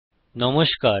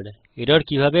নমস্কার। এরর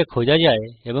কিভাবে খোঁজা যায়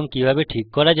এবং কিভাবে ঠিক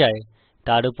করা যায়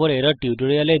তার উপর এরর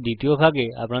টিউটোরিয়ালের দ্বিতীয় ভাগে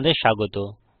আপনাদের স্বাগত।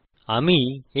 আমি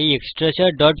এই এক্সট্রাচার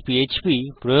ডট পিএইচপি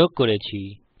প্রয়োগ করেছি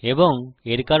এবং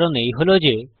এর কারণ এই হলো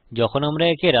যে যখন আমরা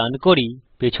একে রান করি,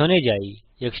 পেছনে যাই,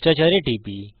 এক্সট্রাচারে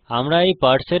টিপি, আমরা এই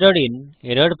পারসে এরর ইন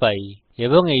এরর পাই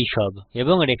এবং এই সব,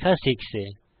 এবং রেখা 6 এ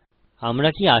আমরা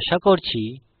কি আশা করছি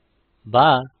বা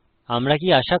আমরা কি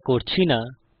আশা করছি না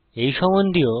এই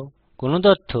সম্বন্ধীয় কোনো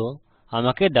তথ্য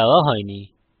আমাকে দেওয়া হয়নি।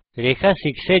 রেখা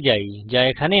 6 এ যাই, যা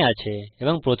এখানে আছে,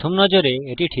 এবং প্রথম নজরে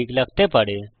এটি ঠিক লাগতে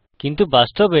পারে, কিন্তু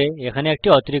বাস্তবে এখানে একটি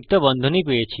অতিরিক্ত বন্ধনী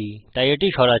পেয়েছি, তাই এটি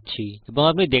সরাচ্ছি এবং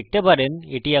আপনি দেখতে পারেন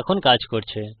এটি এখন কাজ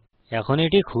করছে। এখন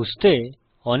এটি খুঁজতে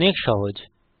অনেক সহজ।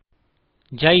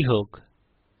 যাই হোক,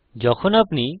 যখন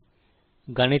আপনি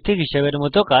গাণিতিক হিসাবের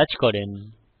মতো কাজ করেন,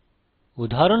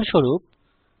 উদাহরণস্বরূপ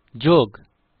যোগ,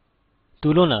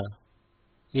 তুলনা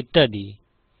ইত্যাদি,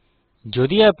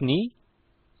 যদি আপনি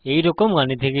এইরকম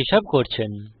গাণিতিক হিসাব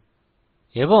করছেন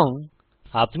এবং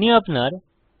আপনি আপনার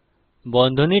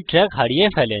বন্ধনীর ট্র্যাক হারিয়ে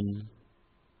ফেলেন,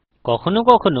 কখনো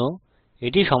কখনো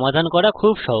এটি সমাধান করা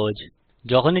খুব সহজ।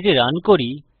 যখন এটি রান করি,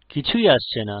 কিছুই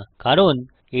আসছে না, কারণ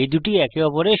এই দুটি একে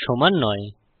অপরের সমান নয়।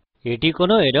 এটি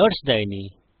কোনো এরর্স দেয়নি।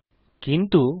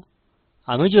 কিন্তু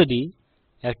আমি যদি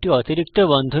একটি অতিরিক্ত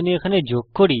বন্ধনী এখানে যোগ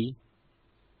করি,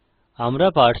 আমরা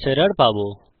পারসে এরর পাবো।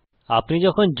 আপনি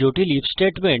যখন জটিল ইফ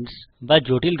স্টেটমেন্টস বা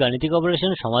জটিল গাণিতিক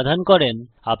অপারেশন সমাধান করেন,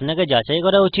 আপনাকে যাচাই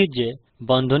করা উচিত যে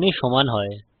বন্ধনী সমান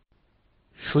হয়।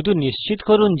 শুধু নিশ্চিত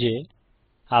করুন যে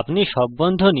আপনি সব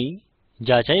বন্ধনী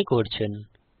যাচাই করছেন,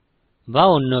 বা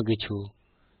অন্য কিছু,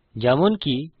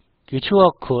 যেমনকি কিছু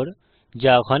অক্ষর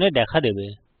যা ওখানে দেখা দেবে।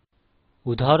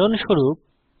 উদাহরণস্বরূপ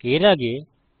এর আগে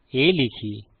a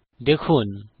লিখি। দেখুন,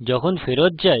 যখন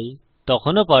ফেরত যাই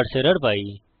তখনও পারসে এরর পাই।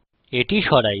 এটি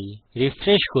সরাই,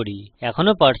 রিফ্রেশ করি,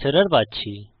 এখনও পারসে এরর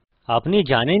পাচ্ছি। আপনি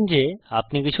জানেন যে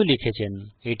আপনি কিছু লিখেছেন,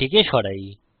 এটিকে সরাই।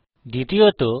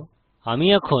 দ্বিতীয়ত, আমি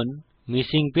এখন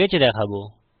মিসিং পেজ দেখাবো।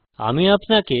 আমি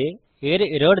আপনাকে এর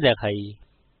এরর দেখাই।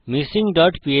 মিসিং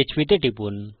ডট পিএইচপি তে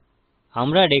টিপুন।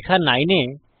 আমরা রেখা 9 এ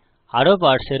আরো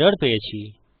পারসে এরর পেয়েছি।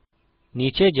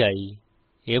 নিচে যাই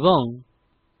এবং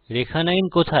রেখা 9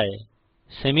 কোথায়,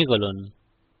 সেমিকোলন।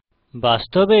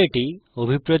 বাস্তবে এটি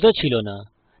অভিপ্রেত ছিল না,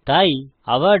 তাই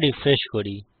আবার রিফ্রেশ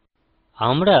করি।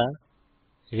 আমরা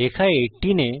রেখা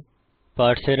 18 এ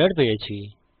পারসে এরর পেয়েছি।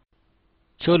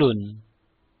 চলুন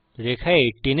রেখা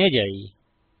 18 এ যাই।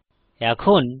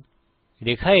 এখন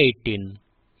রেখা 18,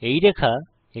 এই রেখা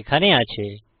এখানে আছে,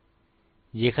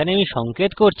 যেখানে আমি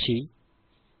সংকেত করছি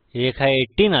রেখা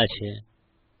 18 আছে।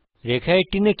 রেখা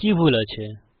 18 এ কি ভুল আছে?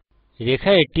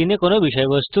 রেখা 18 এ কোনো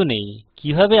বিষয়বস্তু নেই।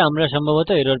 কিভাবে আমরা সম্ভবত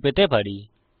এরর পেতে পারি?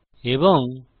 এবং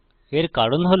এর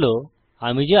কারণ হলো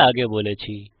আমি যে আগে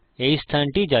বলেছি, এই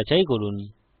স্থানটি যাচাই করুন।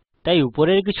 তাই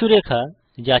উপরের কিছু রেখা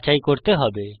যাচাই করতে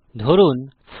হবে, ধরুন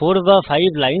 4 বা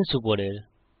 5 লাইনস উপরের।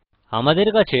 আমাদের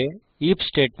কাছে আইএফ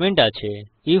স্টেটমেন্ট আছে।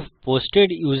 If posted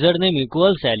username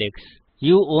equals Alex,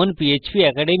 you own PHP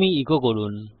academy eco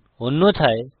করুন,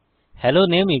 অন্যথায় হেলো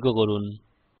নেম ইকো করুন।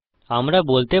 আমরা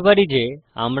বলতে পারি যে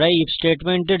আমরা এই আইএফ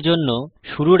স্টেটমেন্টের জন্য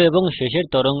শুরুর এবং শেষের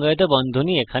তরঙ্গায়িত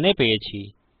বন্ধনী এখানে পেয়েছি।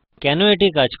 কেন এটি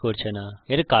কাজ করছে না?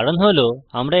 এর কারণ হলো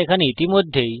আমরা এখানে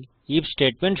ইতিমধ্যেই আইএফ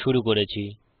স্টেটমেন্ট শুরু করেছি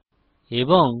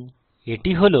এবং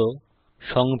এটি হলো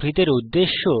সংভৃতের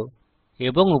উদ্দেশ্য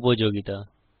এবং উপযোগিতা।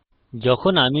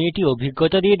 যখন আমি এটি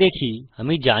অভিজ্ঞতা দিয়ে দেখি,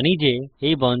 আমি জানি যে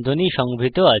এই বন্ধনী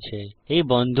সংভৃত আছে। এই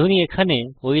বন্ধনী এখানে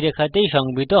ওই রেখাতেই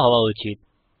সংভৃত হওয়া উচিত,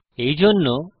 এই জন্য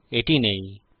এটি নেই।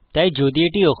 তাই যদি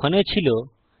এটি ওখানে ছিল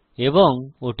এবং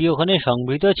ওটি ওখানে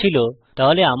সংভৃত ছিল,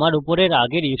 তাহলে আমার উপরের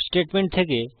আগের আইএফ স্টেটমেন্ট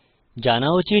থেকে জানা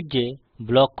উচিত যে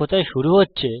ব্লক কোথায় শুরু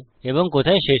হচ্ছে এবং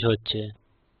কোথায় শেষ হচ্ছে।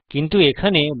 কিন্তু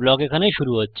এখানে ব্লক এখানে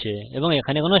শুরু হচ্ছে এবং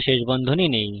এখানে কোনো শেষ বন্ধনী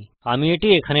নেই। আমি এটি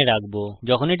এখানে রাখবো।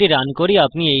 যখন এটি রান করি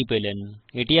আপনি এই পেলেন।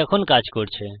 এটি এখন কাজ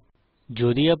করছে।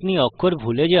 যদি আপনি অক্ষর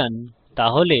ভুলে যান,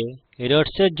 তাহলে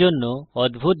এরর্সের জন্য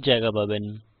অদ্ভুত জায়গা পাবেন।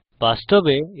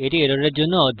 বাস্তবে এটি এররের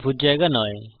জন্য অদ্ভুত জায়গা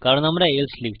নয়, কারণ আমরা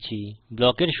এলসে লিখছি,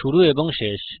 ব্লকের শুরু এবং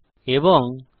শেষ। এবং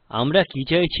আমরা কি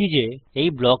চাইছি যে এই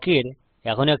ব্লকের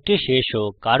এখন একটি শেষ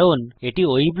হোক, কারণ এটি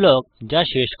ওই ব্লক যা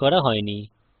শেষ করা হয়নি।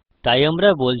 তাই আমরা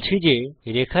বলছি যে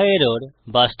রেখা এরর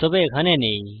বাস্তবে এখানে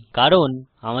নেই, কারণ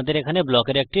আমাদের এখানে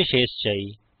ব্লকের একটি শেষ চাই।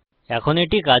 এখন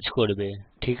এটি কাজ করবে,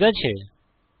 ঠিক আছে?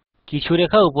 কিছু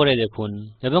রেখা উপরে দেখুন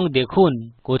এবং দেখুন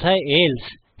কোথায়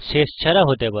এলসে শেষ ছাড়া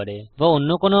হতে পারে, বা অন্য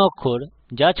কোনো অক্ষর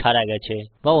যা ছাড়া গেছে,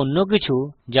 বা অন্য কিছু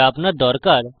যা আপনার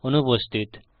দরকার অনুপস্থিত।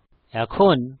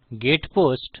 এখন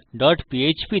গেটপোস্ট ডট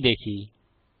পিএইচপি দেখি।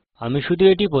 আমি শুধু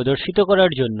এটি প্রদর্শিত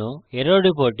করার জন্য এরর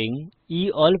রিপোর্টিং ই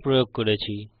অল প্রয়োগ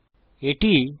করেছি।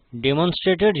 এটি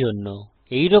ডেমনস্ট্রেটের জন্য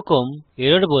এইরকম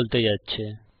এরর বলতে যাচ্ছে।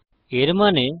 এর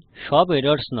মানে সব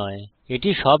এরর্স নয়, এটি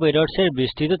সব এরর্সের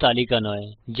বিস্তৃত তালিকা নয়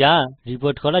যা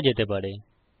রিপোর্ট করা যেতে পারে।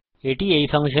 এটি এই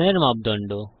ফাংশনের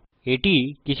মাপদণ্ড। এটি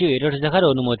কিছু এরর্স দেখার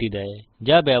অনুমতি দেয়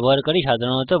যা ব্যবহারকারী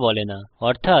সাধারণত বলে না।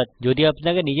 অর্থাৎ যদি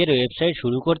আপনাকে নিজের ওয়েবসাইট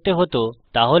শুরু করতে হতো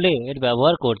তাহলে এর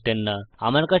ব্যবহার করতেন না।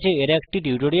 আমার কাছে এর একটি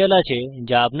টিউটোরিয়াল আছে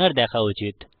যা আপনার দেখা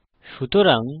উচিত।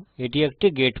 সুতরাং এটি একটি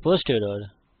গেট পোস্ট এরর।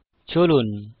 চলুন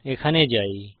এখানে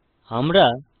যাই। আমরা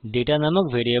ডেটা নামক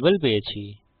ভ্যারিয়েবল পেয়েছি।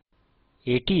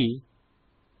 এটি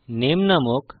নামে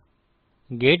নামক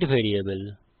গেট ভ্যারিয়েবল।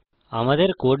 আমাদের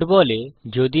কোড বলে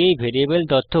যদি এই ভ্যারিয়েবল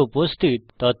তথ্য উপস্থিত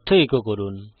তথ্য ইকো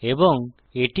করুন, এবং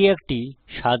এটি একটি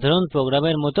সাধারণ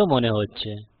প্রোগ্রামের মত মনে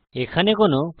হচ্ছে। এখানে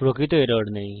কোনো প্রকৃত এরর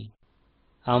নেই।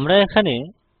 আমরা এখানে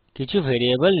কিছু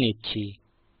ভ্যারিয়েবল নিচ্ছি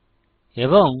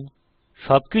এবং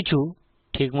সবকিছু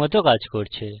ঠিকমতো কাজ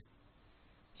করছে,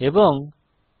 এবং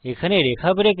এখানে রেখা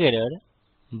ব্রেক এরর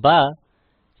বা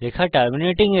রেখা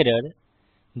টার্মিনেটিং এরর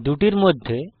দুটির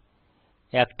মধ্যে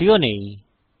একটিও নেই।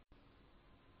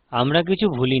 আমরা কিছু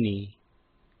ভুলিনি।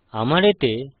 আমার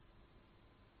এতে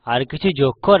আর কিছু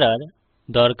যোগ করার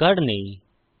দরকার নেই।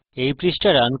 এই পৃষ্ঠা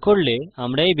রান করলে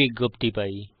আমরা এই বিজ্ঞপ্তি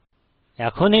পাই।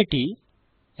 এখন এটি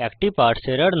একটি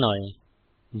পারসে এরর নয়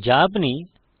যা আপনি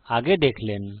আগে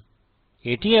দেখলেন।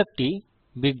 এটি একটি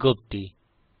বিজ্ঞপ্তি,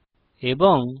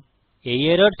 এবং এই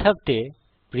এরর থাকতে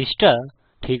পৃষ্ঠা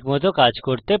ঠিকমতো কাজ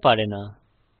করতে পারে না।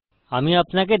 আমি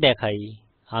আপনাকে দেখাই।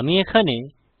 আমি এখানে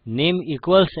নামে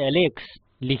ইকুয়ালস আলেক্স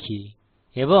লিখি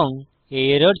এবং এই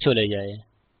এরর চলে যায়।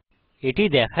 এটি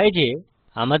দেখায় যে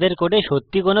আমাদের কোডে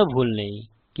সত্যি কোনো ভুল নেই।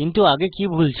 কিন্তু আগে কি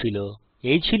ভুল ছিল?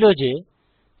 এই ছিল যে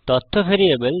তথ্য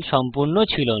ভ্যারিয়েবল সম্পূর্ণ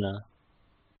ছিল না।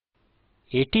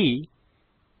 এটি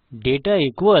ডেটা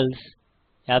ইকুয়ালস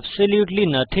অ্যাবসলিউটলি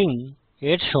নাথিং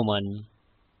এর সমান।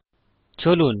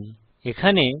 চলুন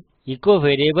এখানে ইকো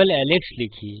ভ্যারিয়েবল আলেক্স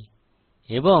লিখি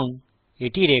এবং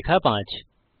এটি রেখা 5।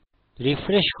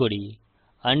 রিফ্রেশ করি।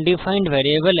 Undefined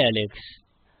variable Alex,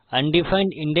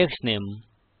 undefined index name.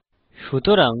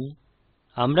 সুতরাং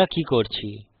আমরা কি করছি?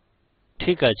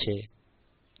 ঠিক আছে,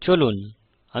 চলুন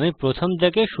আমি প্রথম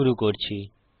থেকে শুরু করছি।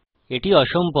 এটি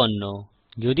অসম্পন্ন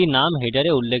যদি নাম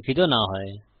হেডারে উল্লেখিত না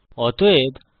হয়।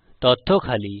 অতএব তথ্য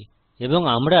খালি, এবং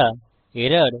আমরা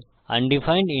এরর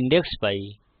আনডিফাইন্ড ইনডেক্স পাই,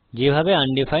 যেভাবে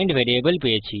আনডিফাইন্ড ভ্যারিয়েবল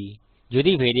পেয়েছি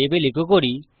যদি ভ্যারিয়েবল ইকো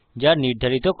করি যা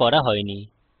নির্ধারিত করা হয়নি।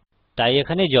 তাই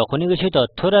এখানে যখনই কিছু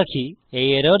তথ্য রাখি এই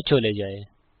এরর চলে যায়।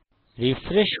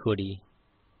 রিফ্রেশ করি।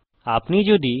 আপনি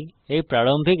যদি এই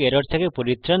প্রারম্ভিক এরর থেকে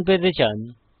পরিত্রাণ পেতে চান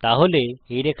তাহলে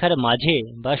এই রেখার মাঝে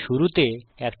বা শুরুতে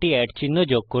একটি চিহ্ন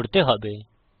যোগ করতে হবে।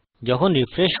 যখন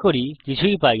রিফ্রেশ করি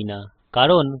কিছুই পাই না,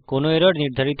 কারণ কোনো এরর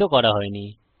নির্ধারিত করা হয়নি।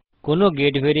 কোনো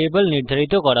গেট ভ্যারিয়েবল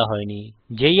নির্ধারিত করা হয়নি।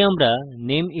 যেই আমরা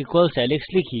নামে ইকুয়ালস আলেক্স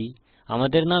লিখি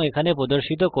আমাদের নাম এখানে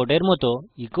প্রদর্শিত কোডের মত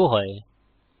ইকো হয়।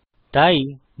 তাই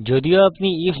যদিও আপনি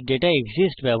আইএফ দাতা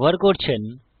এক্সিস্টস ব্যবহার করছেন,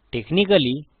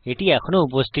 টেকনিক্যালি এটি এখনো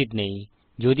উপস্থিত নেই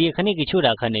যদি এখানে কিছু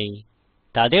রাখা নেই।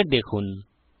 তাদের দেখুন।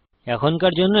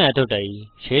 এখনকার জন্য এতটাই।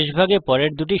 শেষ ভাগে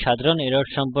পরের দুটি সাধারণ এরর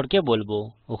সম্পর্কে বলবো।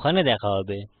 ওখানে দেখা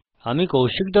হবে। আমি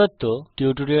কৌশিক দত্ত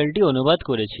টিউটোরিয়ালটি অনুবাদ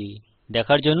করেছি।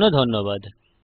 দেখার জন্য ধন্যবাদ।